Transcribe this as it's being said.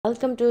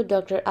Welcome to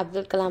Dr.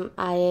 Abdulkalam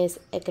IAS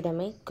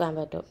Academy,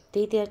 Coimbatore.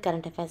 Detailed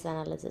current affairs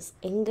analysis.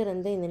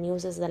 எங்கிருந்து இந்த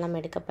newses இதெல்லாம்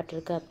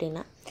எடுக்கப்பட்டிருக்கு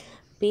அப்படின்னா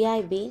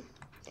PIB,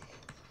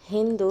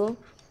 Hindu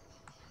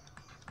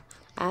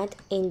and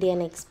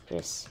Indian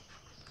Express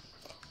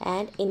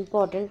and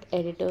important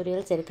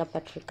editorials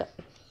எடுக்கப்பட்டிருக்கு.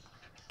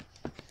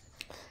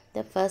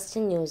 The first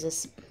news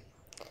is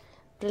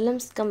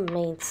prelims come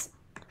mains.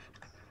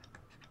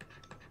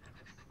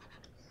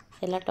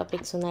 எல்லா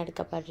டாபிக்ஸும் தான்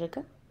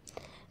எடுக்கப்பட்டிருக்கு.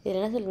 இதில்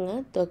என்ன சொல்லுங்க,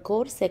 the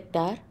core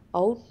sector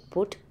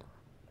output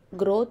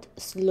growth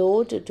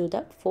slowed to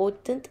the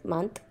 14th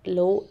month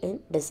low in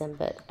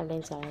December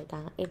அப்படின்னு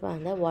சொல்லியிருக்காங்க. இப்போ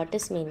வந்து வாட்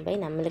இஸ் மீன் பை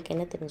நம்மளுக்கு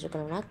என்ன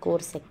தெரிஞ்சுக்கணும்னா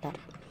core sector.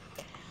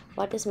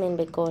 What is mean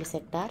by core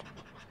sector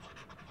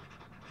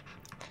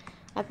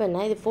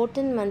அப்படின்னா இது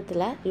 14th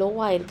மந்தில்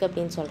லோவாக இருக்குது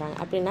அப்படின்னு சொல்கிறாங்க.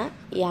 அப்படின்னா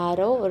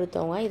யாரோ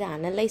ஒருத்தவங்க இதை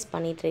அனலைஸ்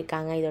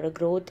பண்ணிகிட்ருக்காங்க, இதோட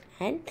க்ரோத்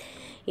அண்ட்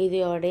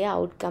இதோடைய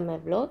அவுட்கம்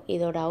எவ்வளோ,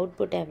 இதோட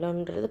அவுட்புட்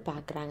எவ்வளோன்றது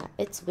பார்க்குறாங்க.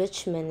 இட்ஸ்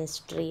விச்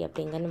மினிஸ்ட்ரி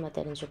அப்படிங்கிறது நம்ம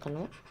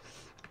தெரிஞ்சுக்கணும்.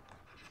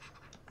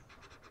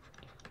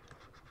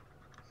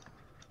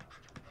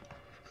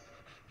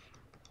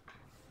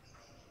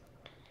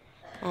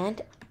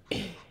 And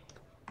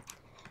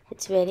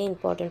it's very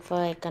important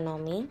for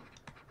economy.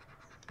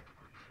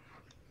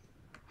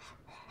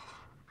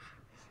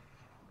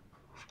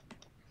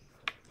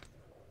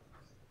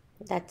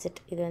 That's it.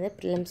 இது வந்து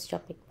ப்ரிலிம்ஸ்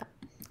டாபிக் தான்.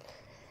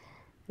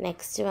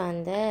 நெக்ஸ்ட்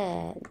வந்து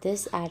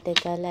this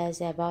article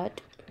is about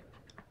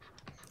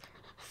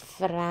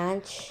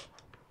France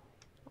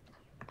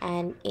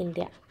and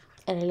India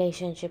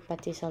relationship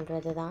பற்றி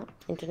சொல்கிறது தான்.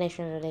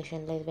 இன்டர்நேஷ்னல்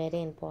ரிலேஷனில் இது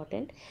வெரி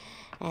இம்பார்ட்டண்ட்.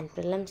 அண்ட்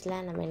ப்ரிலிம்ஸில்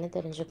நம்ம என்ன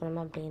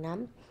தெரிஞ்சுக்கணும் அப்படின்னா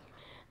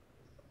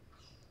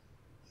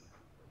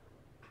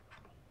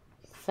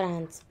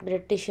ஃப்ரான்ஸ்,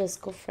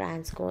 பிரிட்டிஷர்ஸ்க்கும்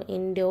ஃப்ரான்ஸ்க்கும்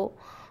இண்டோ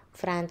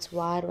ஃப்ரான்ஸ்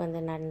வார் வந்து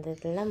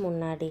நடந்ததில்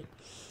முன்னாடி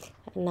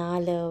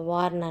 4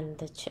 வார்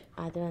நடந்துச்சு.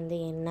 அது வந்து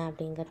என்ன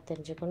அப்படிங்கிறது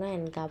தெரிஞ்சுக்கணும்.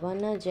 அண்ட்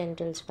கவர்னர்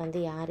ஜென்ரல்ஸ் வந்து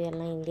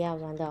யாரெல்லாம்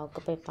இந்தியாவை வந்து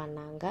ஆக்குப்பை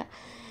பண்ணாங்க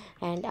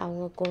அண்ட்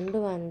அவங்க கொண்டு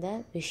வந்த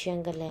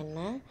விஷயங்கள் என்ன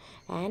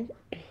அண்ட்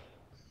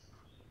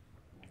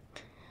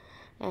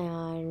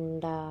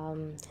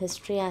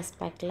ஹிஸ்ட்ரி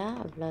ஆஸ்பெக்டில்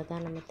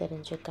அவ்வளோதான் நம்ம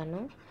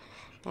தெரிஞ்சுக்கணும்.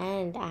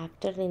 அண்ட்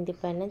ஆஃப்டர்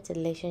இண்டிபெண்டன்ஸ்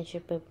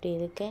ரிலேஷன்ஷிப் எப்படி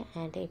இருக்குது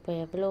அண்ட் இப்போ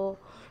எவ்வளோ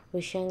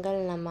விஷயங்கள்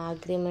நம்ம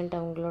அக்ரிமெண்ட்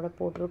அவங்களோட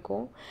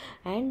போட்டிருக்கோம்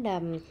அண்ட்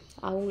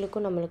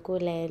அவங்களுக்கும் நம்மளுக்கும்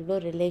இல்லை எவ்வளோ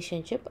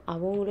ரிலேஷன்ஷிப்,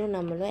 அவங்களும்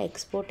நம்மளும்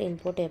எக்ஸ்போர்ட்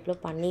இம்போர்ட் எவ்வளோ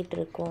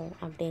பண்ணிகிட்ருக்கோம்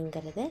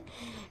அப்படிங்கிறது.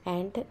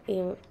 அண்ட்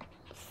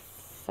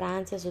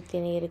ஃப்ரான்ஸை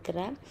சுற்றி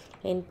இருக்கிற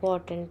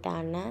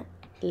இம்பார்ட்டண்ட்டான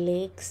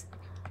லேக்ஸ்,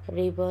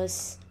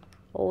 ரிவர்ஸ்,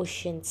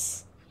 ஓஷன்ஸ்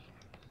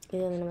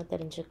இது வந்து நம்ம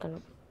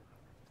தெரிஞ்சுக்கணும்.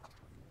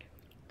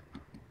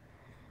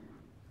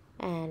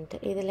 அண்ட்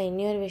இதில்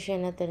இன்னொரு விஷயம்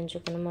என்ன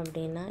தெரிஞ்சுக்கணும்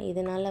அப்படின்னா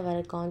இதனால் வர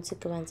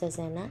கான்சிக்வன்சஸ்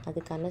என்ன,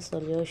 அதுக்கான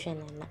சொல்யூஷன்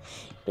என்ன.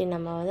 இப்படி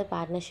நம்ம வந்து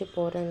பார்ட்னர்ஷிப்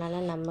போகிறதுனால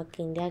நமக்கு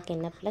இந்தியாவுக்கு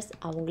என்ன ப்ளஸ்,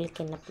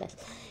 அவங்களுக்கு என்ன ப்ளஸ்,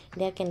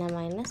 இந்தியாவுக்கு என்ன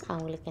மைனஸ்,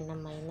 அவங்களுக்கு என்ன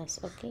மைனஸ்.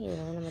 ஓகே, இது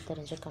வந்து நம்ம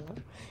தெரிஞ்சுக்கணும்.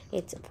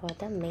 It's for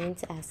the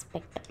mains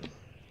aspect.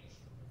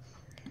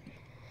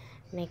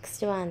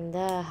 Next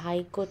வந்து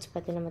ஹைகோர்ட்ஸ்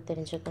பற்றி நம்ம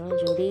தெரிஞ்சுக்கணும்.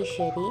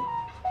 Judiciary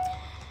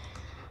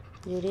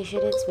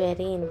it's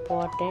very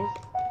important.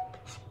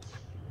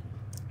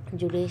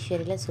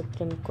 ஜுடிஷியரியில்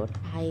supreme court,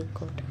 high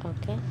court,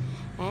 okay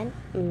and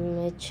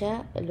மிச்ச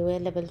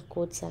லோயர் லெவல்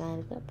கோர்ட்ஸ் எல்லாம்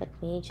இருக்குது. பட்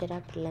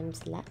மேஜராக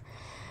ப்ரிலிம்ஸில்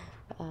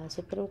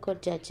சுப்ரீம்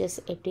கோர்ட் ஜட்ஜஸ்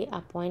எப்படி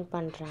அப்பாயிண்ட்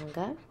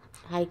பண்ணுறாங்க,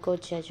 ஹை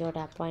கோர்ட் ஜட்ஜோட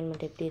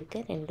அப்பாயின்மெண்ட் எப்படி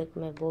இருக்குது,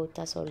 ரெண்டுக்குமே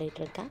போத்தாக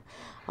சொல்லிகிட்ருக்கேன்.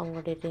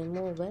 அவங்களுடைய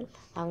ரிமூவல்,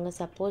 அவங்க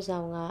சப்போஸ்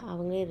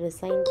அவங்களே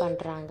ரிசைன்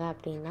பண்ணுறாங்க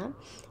அப்படின்னா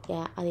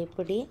அது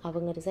எப்படி,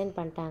 அவங்க ரிசைன்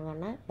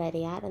பண்ணிட்டாங்கன்னா வேறு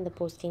யார் அந்த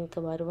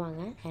போஸ்டிங்க்கு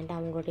வருவாங்க அண்ட்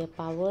அவங்களுடைய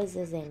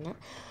பவர்ஸஸ் என்ன,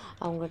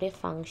 அவங்களுடைய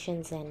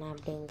ஃபங்க்ஷன்ஸ் என்ன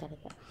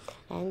அப்படிங்கிறது.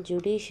 And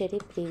judiciary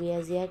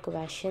previous year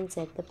questions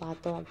எடுத்து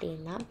பார்த்தோம்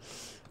அப்படின்னா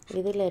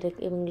இதில்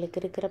இவங்களுக்கு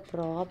இருக்கிற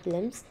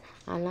ப்ராப்ளம்ஸ்,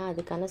 ஆனால்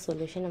அதுக்கான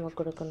சொல்யூஷன் நம்ம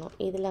கொடுக்கணும்.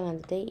 இதில்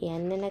வந்துட்டு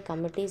என்னென்ன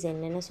கமிட்டிஸ்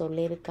என்னென்ன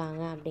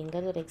சொல்லியிருக்காங்க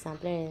அப்படிங்கிறது ஒரு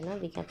எக்ஸாம்பிள் எழுதுனா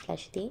we can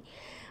flush the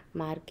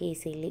mark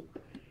easily.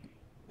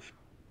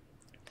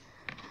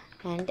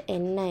 And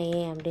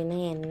NIA அப்படின்னா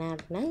என்ன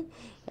அப்படின்னா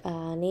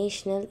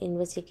நேஷ்னல்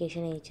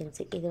இன்வெஸ்டிகேஷன்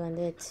ஏஜென்சி. இது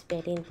வந்து it's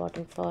very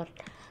important for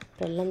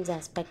prelims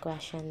aspect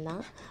question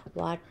தான்.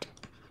 வாட்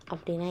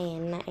அப்படின்னா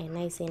என்ன,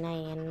 என்ஐசினா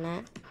என்ன,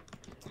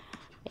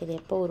 இது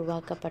எப்போ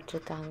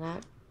உருவாக்கப்பட்டிருக்காங்க,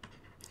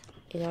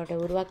 இதோட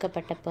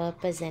உருவாக்கப்பட்ட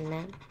பர்பஸ் என்ன,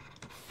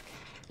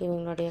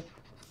 இவங்களுடைய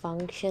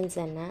ஃபங்க்ஷன்ஸ்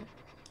என்ன,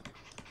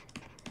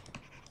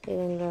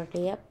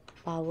 இவங்களுடைய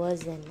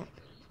பவர்ஸ் என்ன,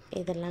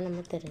 இதெல்லாம்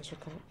நம்ம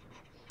தெரிஞ்சுக்கணும்.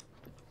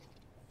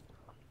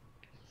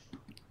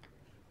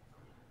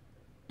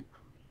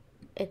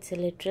 It's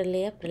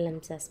literally a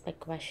prelims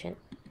aspect question.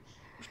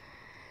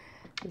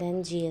 Then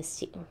GST,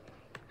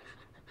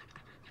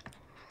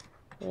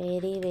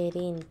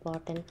 very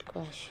important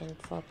question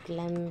for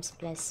prelims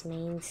plus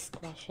mains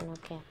question.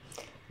 Okay,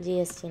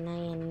 GSTனா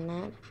என்ன,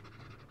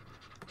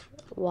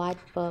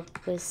 வாட்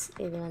பர்பஸ்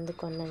இது வந்து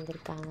கொண்டு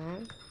வந்திருக்காங்க,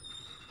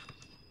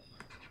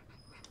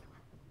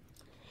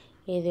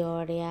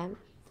 இதோடைய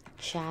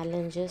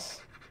சேலஞ்சஸ்,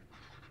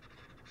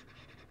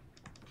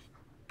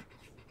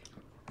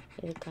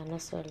 இதுக்கான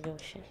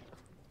solution.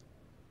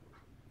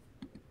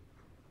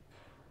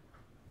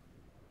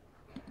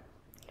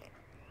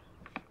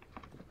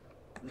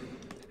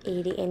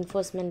 ED,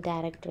 Enforcement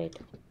Directorate.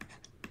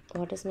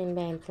 What is meant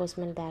by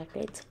Enforcement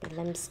Directorate? It's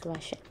prelims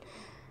question.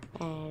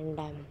 And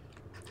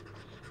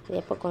இது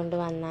எப்போ கொண்டு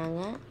வந்தாங்க,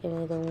 இது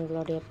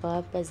உங்களுடைய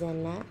பர்பஸ்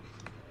என்ன,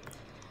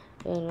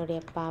 இவங்களுடைய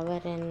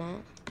பவர் என்ன,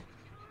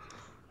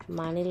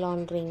 மணி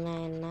லாண்ட்ரிங்னா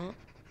என்ன,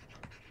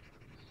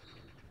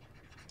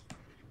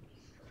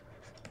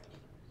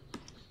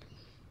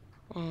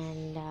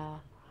 அண்ட்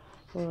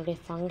உங்களுடைய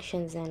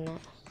ஃபங்க்ஷன்ஸ் என்ன.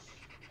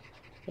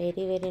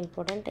 Very very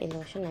important. இந்த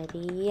வருஷம்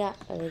நிறையா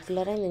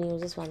ரெகுலராக இந்த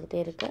நியூஸஸ் வந்துகிட்டே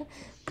இருக்குது.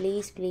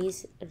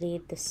 Please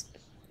read this.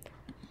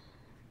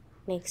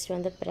 நெக்ஸ்ட்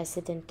வந்து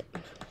பிரசிடெண்ட்.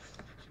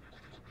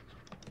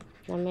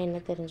 நம்ம என்ன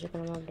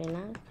தெரிஞ்சுக்கணும்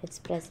அப்படின்னா,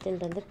 இட்ஸ்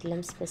பிரசிடெண்ட் வந்து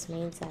ப்ரிலிம்ஸ் ப்ளஸ்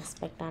மெயின்ஸ்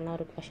ஆஸ்பெக்டான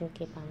ஒரு கொஷின்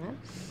கேட்பாங்க.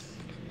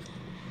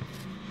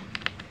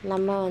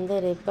 நம்ம வந்து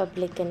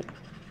Republican,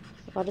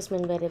 what is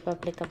mean by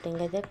republic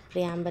அப்படிங்கிறது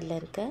ப்ரியாம்பிளில்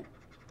இருக்குது.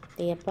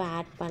 இது எப்போ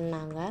ஆட்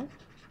பண்ணாங்க,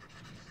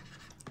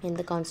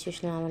 எந்த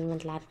கான்ஸ்டியூஷனல்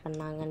அமெண்ட்மெண்ட்டில் ஆட்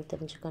பண்ணாங்கன்னு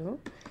தெரிஞ்சுக்கணும்.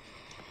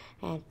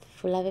 அண்ட்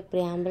ஃபுல்லாகவே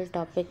ப்ரியாம்பிள்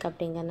டாபிக்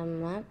அப்படிங்கிற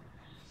நம்ம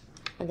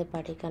அது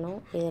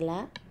படிக்கணும். இதில்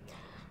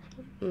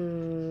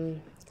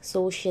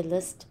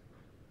சோஷியலிஸ்ட்,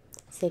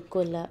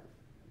 செக்குலர்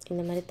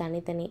இந்த மாதிரி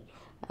தனித்தனி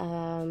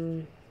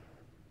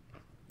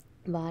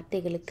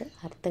வார்த்தைகளுக்கு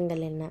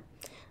அர்த்தங்கள் என்ன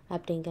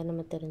அப்படிங்கிறத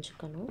நம்ம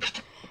தெரிஞ்சுக்கணும்.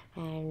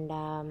 அண்ட்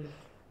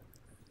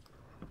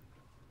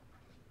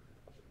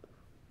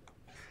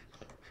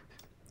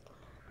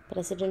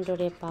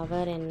பிரசிடெண்ட்டோடைய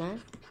பவர் என்ன,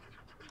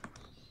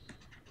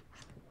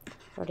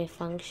 அவருடைய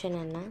ஃபங்க்ஷன்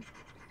என்ன,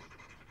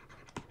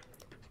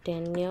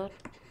 டென்யூர்,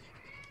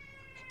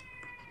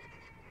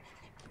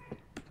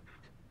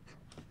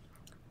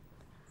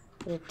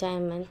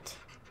 ரிட்டையர்மெண்ட்,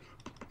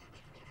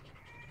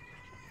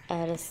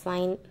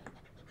 ரிசைன்,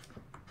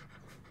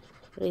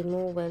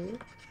 ரிமூவல்.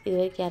 இது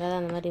வரைக்கும் யாராவது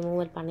அந்த மாதிரி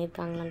ரிமூவல்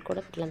பண்ணியிருக்காங்களான்னு கூட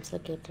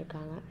ப்ரிலிம்ஸில்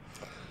கேட்டிருக்காங்க.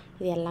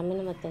 இது எல்லாமே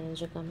நம்ம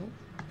தெரிஞ்சுக்கணும்.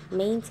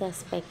 மெயின்ஸ்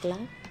ஆஸ்பெக்டில்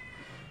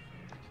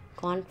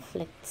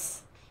கான்ஃப்ளிக்ட்ஸ்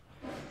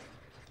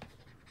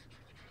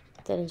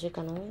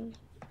தெரிஞ்சுக்கணும்.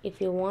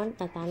 இஃப் யூ வாண்ட்,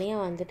 நான்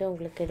தனியாக வந்துட்டு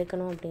உங்களுக்கு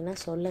எடுக்கணும் அப்படின்னா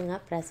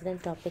சொல்லுங்கள்.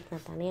 பிரசிடெண்ட் டாபிக்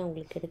நான் தனியாக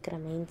உங்களுக்கு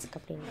எடுக்கிறேன் மெயின்ஸ்க்கு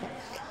அப்படின்ட்டு.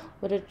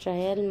 ஒரு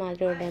ட்ரையல்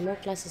மாதிரி, ஒரு டெமோ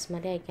கிளாஸஸ்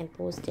மாதிரி I can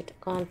post it.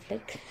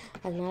 Conflict,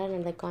 அதனால்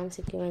அந்த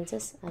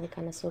கான்சிக்வன்சஸ்,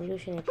 அதுக்கான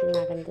சொல்யூஷன் எப்படி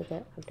நடந்தது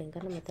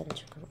அப்படிங்கிறத நம்ம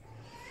தெரிஞ்சுக்கணும்.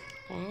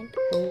 அண்ட்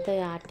இந்த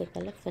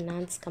ஆர்டிக்கலில்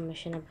ஃபினான்ஸ்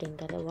கமிஷன்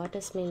அப்படிங்கிறது, what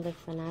is mean by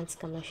finance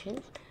commission,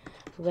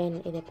 when,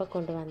 இது எப்போ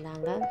கொண்டு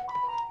வந்தாங்க,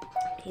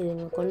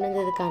 இவங்க கொண்டு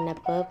வந்ததுக்கான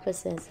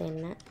பர்பஸஸ்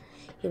என்ன,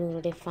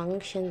 இவங்களுடைய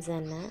ஃபங்க்ஷன்ஸ்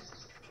என்ன,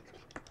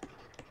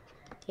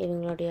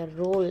 இவங்களுடைய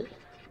ரோல்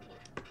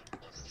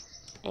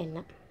என்ன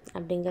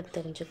அப்படிங்கிறது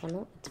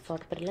தெரிஞ்சுக்கணும். It's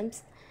for prelims.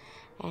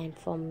 And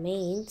for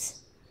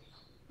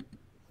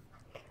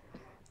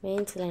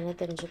மெயின்ஸில் என்ன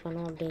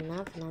தெரிஞ்சுக்கணும் அப்படின்னா,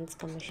 ஃபினான்ஸ்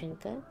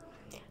கமிஷனுக்கு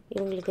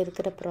இவங்களுக்கு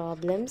இருக்கிற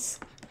ப்ராப்ளம்ஸ்,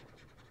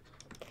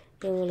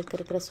 இவங்களுக்கு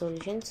இருக்கிற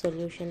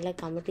சொல்யூஷனில்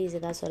கமிட்டிஸ்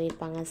ஏதாவது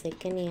சொல்லியிருப்பாங்க,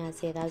 செகண்ட்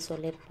இயர்ஸ் ஏதாவது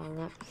சொல்லியிருப்பாங்க,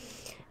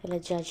 இல்லை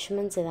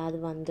ஜட்ஜ்மெண்ட்ஸ் ஏதாவது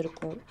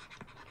வந்திருக்கும்.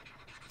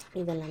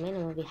 இதெல்லாமே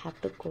நம்ம we have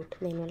to quote,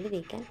 then only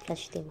we can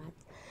flush the math.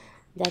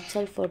 That's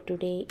all for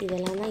today.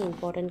 இதெல்லாம் தான்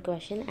இம்பார்ட்டண்ட்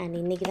கொஷின். அண்ட்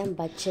இன்றைக்கி தான்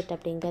பட்ஜெட்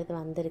அப்படிங்கிறது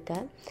வந்திருக்கு.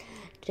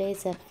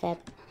 ட்ரேஸ் Feb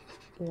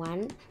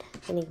 1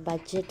 இன்றைக்கி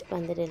பட்ஜெட்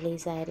வந்து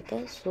ரிலீஸ் ஆகிருக்கு.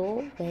 So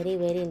very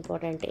very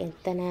important.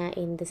 எத்தனை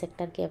இந்த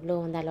செக்டருக்கு எவ்வளோ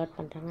வந்து அலாட்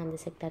பண்ணுறாங்க, அந்த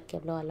செக்டருக்கு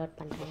எவ்வளோ அலாட்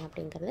பண்ணுறாங்க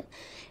அப்படிங்கிறது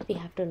we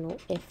have to know.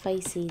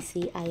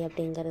 FICCI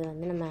அப்படிங்கிறது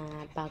வந்து நம்ம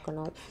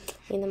பார்க்கணும்.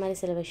 இந்த மாதிரி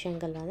சில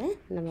விஷயங்கள் வந்து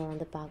நம்ம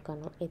வந்து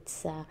பார்க்கணும்.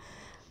 இட்ஸ்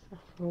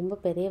ரொம்ப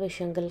பெரிய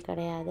விஷயங்கள்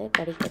கிடையாது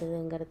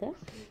படிக்கிறதுங்கிறது.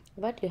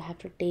 But you have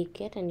to take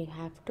care and you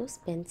have to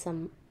spend some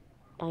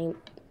time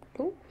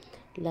to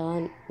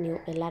learn new.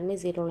 எல்லாருமே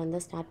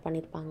ஜீரோலேருந்து ஸ்டார்ட்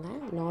பண்ணியிருப்பாங்க.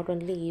 நாட்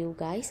ஒன்லி யூ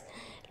கைஸ்,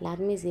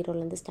 எல்லாருமே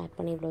ஜீரோலேருந்து ஸ்டார்ட்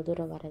பண்ணி இவ்வளோ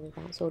தூரம் வர்றது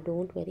தான். ஸோ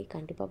டோன்ட் வெரி,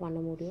 கண்டிப்பாக பண்ண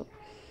முடியும்.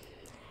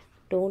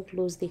 Don't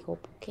loose the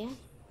hope. Okay,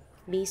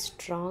 be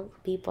strong,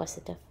 B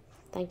positive.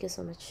 Thank you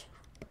so much.